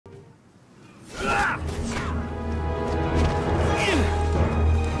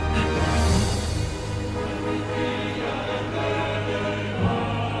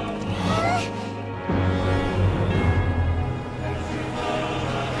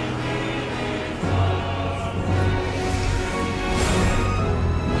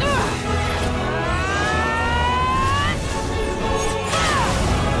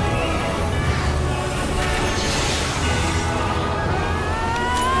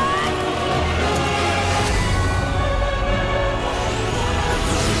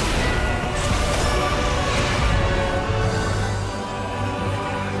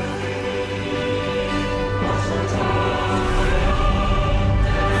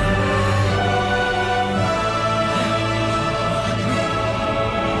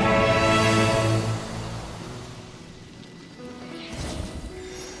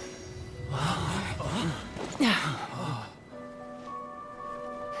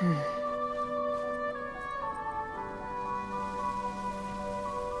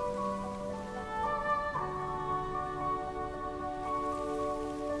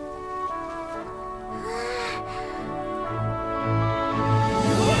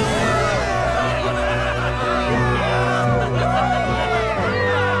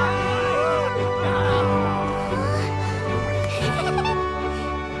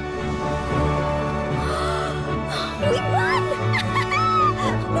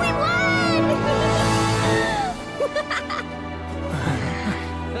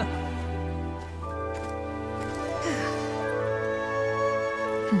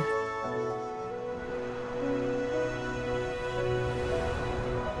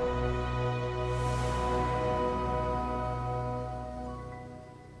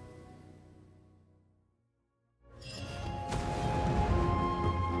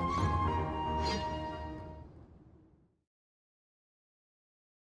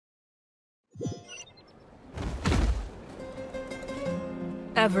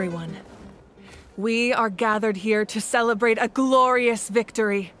Everyone, we are gathered here to celebrate a glorious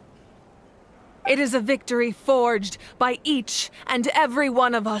victory. It is a victory forged by each and every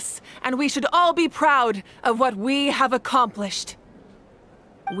one of us, and we should all be proud of what we have accomplished.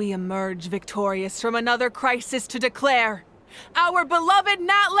 We emerge victorious from another crisis to declare, our beloved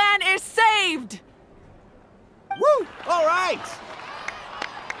Natlan is saved! Woo! All right!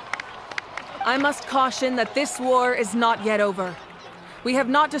 I must caution that this war is not yet over. We have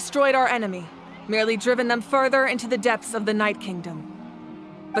not destroyed our enemy, merely driven them further into the depths of the Night Kingdom.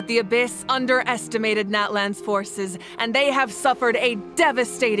 But the Abyss underestimated Natlan's forces, and they have suffered a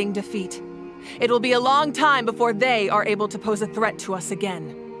devastating defeat. It will be a long time before they are able to pose a threat to us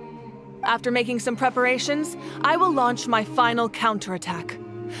again. After making some preparations, I will launch my final counterattack.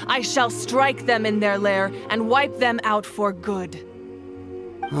 I shall strike them in their lair and wipe them out for good.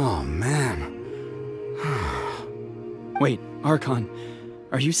 Oh, man. Wait, Archon,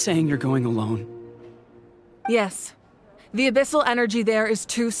 are you saying you're going alone? Yes. The abyssal energy there is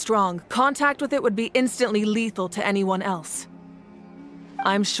too strong. Contact with it would be instantly lethal to anyone else.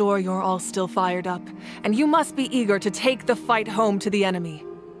 I'm sure you're all still fired up, and you must be eager to take the fight home to the enemy.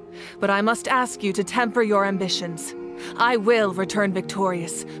 But I must ask you to temper your ambitions. I will return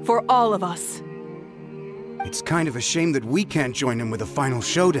victorious, for all of us. It's kind of a shame that we can't join him with a final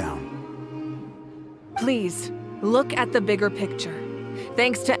showdown. Please, look at the bigger picture.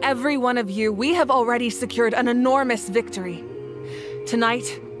 Thanks to every one of you, we have already secured an enormous victory.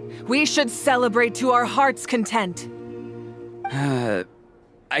 Tonight, we should celebrate to our heart's content.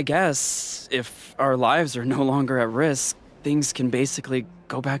 I guess if our lives are no longer at risk, things can basically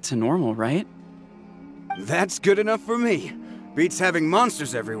go back to normal, right? That's good enough for me. Beats having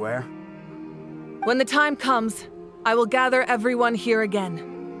monsters everywhere. When the time comes, I will gather everyone here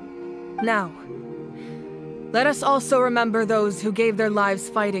again. Now, let us also remember those who gave their lives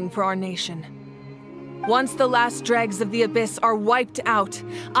fighting for our nation. Once the last dregs of the Abyss are wiped out,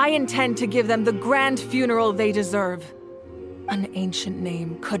 I intend to give them the grand funeral they deserve. An ancient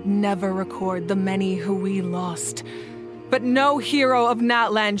name could never record the many who we lost. But no hero of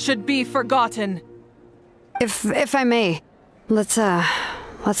Natlan should be forgotten. If I may, let's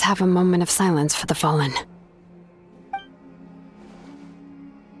have a moment of silence for the fallen.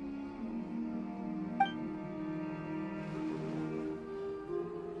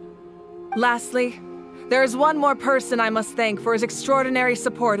 Lastly, there is one more person I must thank for his extraordinary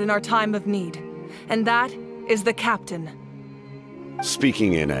support in our time of need, and that is the Captain.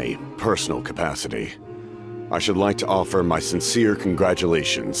 Speaking in a personal capacity, I should like to offer my sincere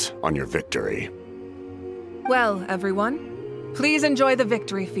congratulations on your victory. Well, everyone, please enjoy the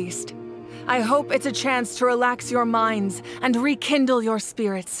victory feast. I hope it's a chance to relax your minds and rekindle your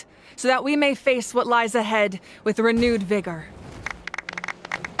spirits, so that we may face what lies ahead with renewed vigor.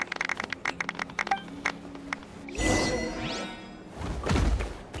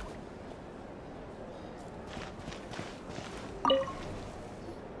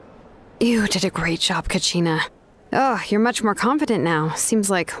 You did a great job, Kachina. Oh, you're much more confident now. Seems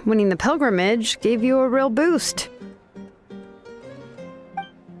like winning the pilgrimage gave you a real boost.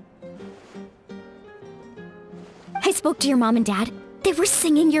 I spoke to your mom and dad. They were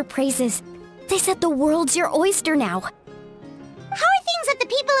singing your praises. They said the world's your oyster now. How are things at the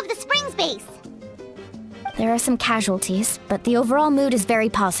People of the Springs base? There are some casualties, but the overall mood is very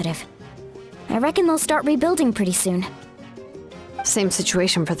positive. I reckon they'll start rebuilding pretty soon. Same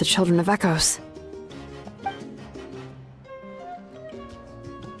situation for the Children of Echoes.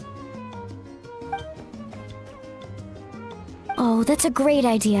 Oh, that's a great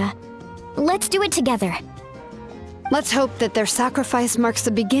idea. Let's do it together. Let's hope that their sacrifice marks the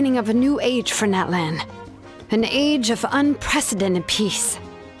beginning of a new age for Natlan. An age of unprecedented peace.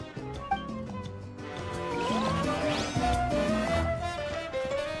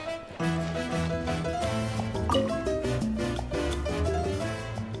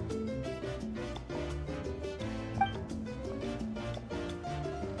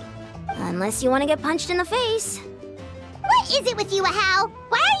 Unless you want to get punched in the face. What is it with you, Ahau?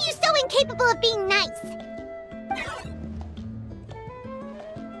 Why are you so incapable of being nice?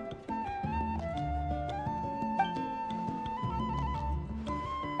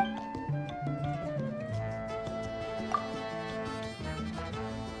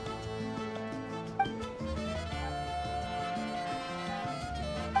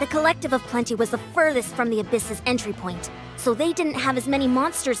 The Collective of Plenty was the furthest from the Abyss's entry point, so they didn't have as many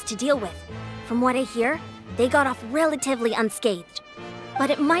monsters to deal with. From what I hear, they got off relatively unscathed. But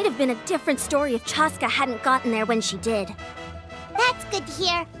it might have been a different story if Chaska hadn't gotten there when she did. That's good to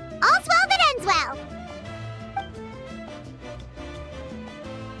hear. All's well that ends well.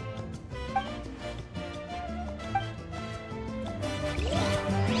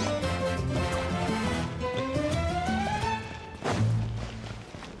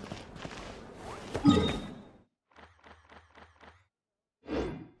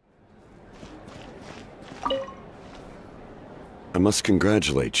 I must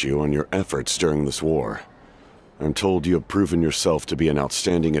congratulate you on your efforts during this war. I'm told you have proven yourself to be an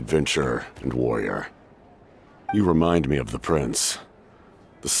outstanding adventurer and warrior. You remind me of the Prince.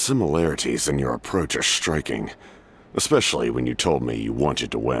 The similarities in your approach are striking, especially when you told me you wanted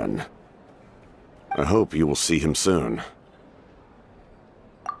to win. I hope you will see him soon.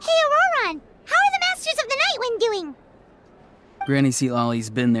 Hey, Ororon! How are the Masters of the Nightwind doing? Granny Sea Lolly's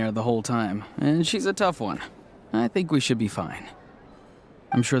been there the whole time, and she's a tough one. I think we should be fine.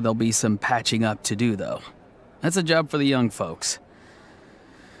 I'm sure there'll be some patching up to do, though. That's a job for the young folks.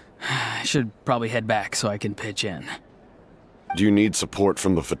 I should probably head back so I can pitch in. Do you need support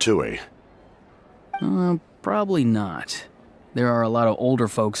from the Fatui? Probably not. There are a lot of older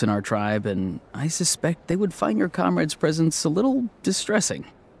folks in our tribe, and I suspect they would find your comrades' presence a little distressing.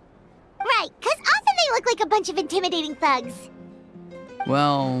 Right, 'cause often they look like a bunch of intimidating thugs.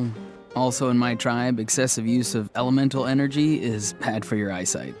 Well, also in my tribe, excessive use of elemental energy is bad for your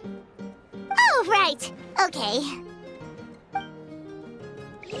eyesight. Oh, right. Okay.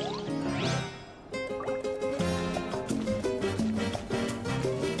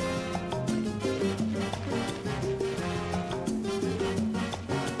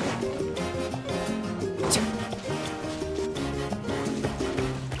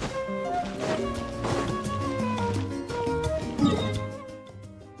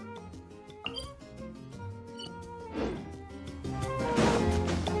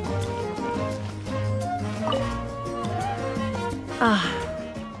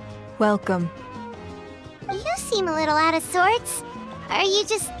 Welcome. You seem a little out of sorts. Are you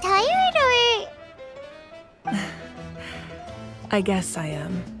just tired, or...? I guess I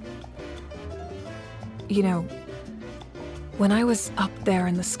am. You know, when I was up there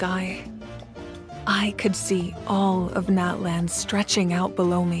in the sky, I could see all of Natlan stretching out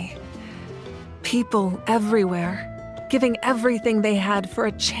below me. People everywhere, giving everything they had for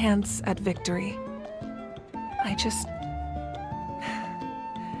a chance at victory. I just...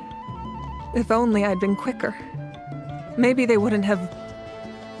 If only I'd been quicker. Maybe they wouldn't have...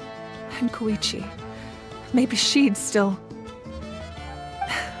 And Koichi. Maybe she'd still...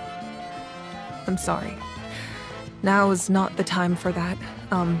 I'm sorry. Now is not the time for that.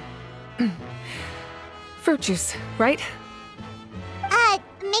 Fruit juice, right?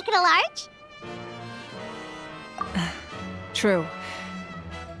 Make it a large? True.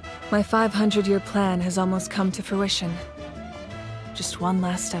 My 500-year plan has almost come to fruition. Just one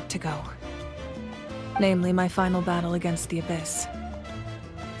last step to go. Namely, my final battle against the Abyss.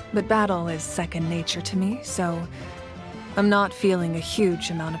 But battle is second nature to me, so I'm not feeling a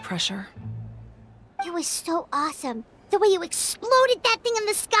huge amount of pressure. It was so awesome. The way you exploded that thing in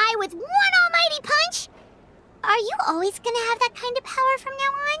the sky with one almighty punch! Are you always gonna have that kind of power from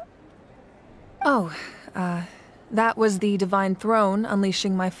now on? Oh, that was the Divine Throne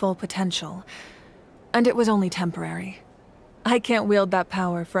unleashing my full potential. And it was only temporary. I can't wield that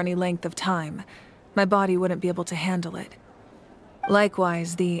power for any length of time. My body wouldn't be able to handle it.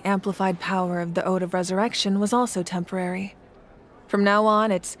 Likewise, the amplified power of the Ode of Resurrection was also temporary. From now on,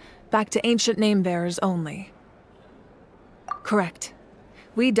 it's back to ancient name-bearers only. Correct.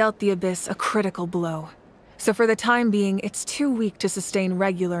 We dealt the Abyss a critical blow. So for the time being, it's too weak to sustain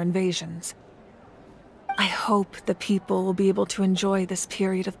regular invasions. I hope the people will be able to enjoy this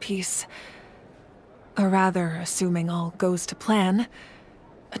period of peace. Or rather, assuming all goes to plan,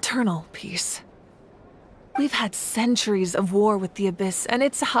 eternal peace. We've had centuries of war with the Abyss, and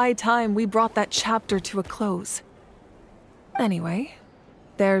it's high time we brought that chapter to a close. Anyway,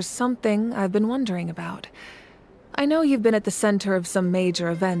 there's something I've been wondering about. I know you've been at the center of some major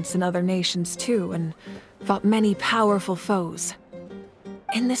events in other nations too, and fought many powerful foes.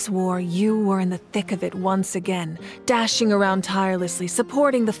 In this war, you were in the thick of it once again, dashing around tirelessly,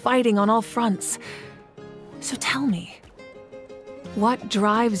 supporting the fighting on all fronts. So tell me, what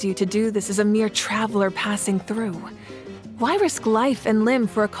drives you to do this as a mere traveler passing through? Why risk life and limb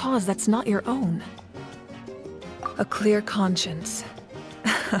for a cause that's not your own? A clear conscience.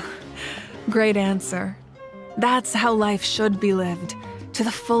 Great answer. That's how life should be lived, to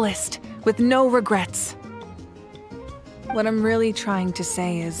the fullest, with no regrets. What I'm really trying to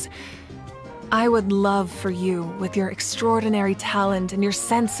say is, I would love for you, with your extraordinary talent and your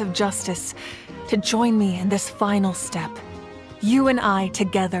sense of justice, to join me in this final step. You and I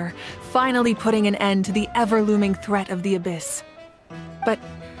together, finally putting an end to the ever-looming threat of the Abyss. But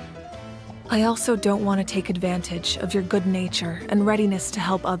I also don't want to take advantage of your good nature and readiness to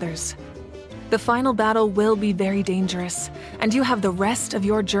help others. The final battle will be very dangerous, and you have the rest of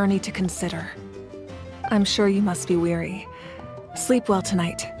your journey to consider. I'm sure you must be weary. Sleep well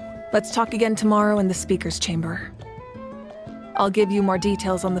tonight. Let's talk again tomorrow in the speaker's chamber. I'll give you more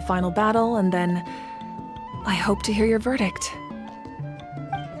details on the final battle, and then I hope to hear your verdict.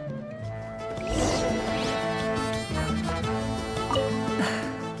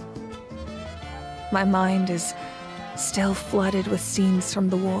 My mind is still flooded with scenes from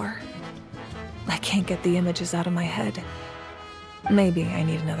the war. I can't get the images out of my head. Maybe I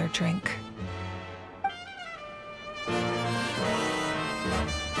need another drink.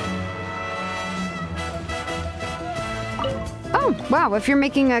 Oh, wow, if you're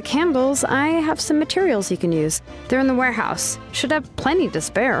making candles, I have some materials you can use. They're in the warehouse. Should have plenty to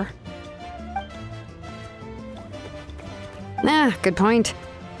spare. Ah, good point.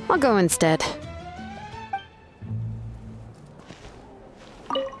 I'll go instead.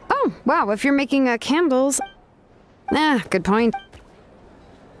 Oh, wow, if you're making candles... Ah, good point.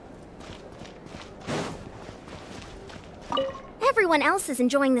 Everyone else is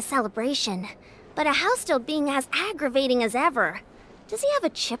enjoying the celebration, but a house still being as aggravating as ever. Does he have a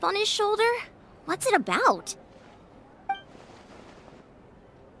chip on his shoulder? What's it about?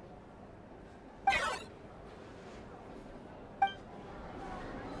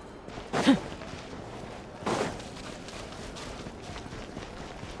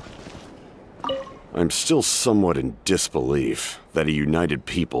 I'm still somewhat in disbelief that a united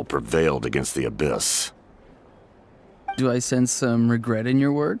people prevailed against the Abyss. Do I sense some regret in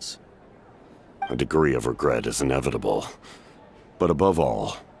your words? A degree of regret is inevitable. But above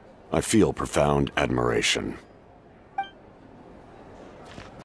all, I feel profound admiration.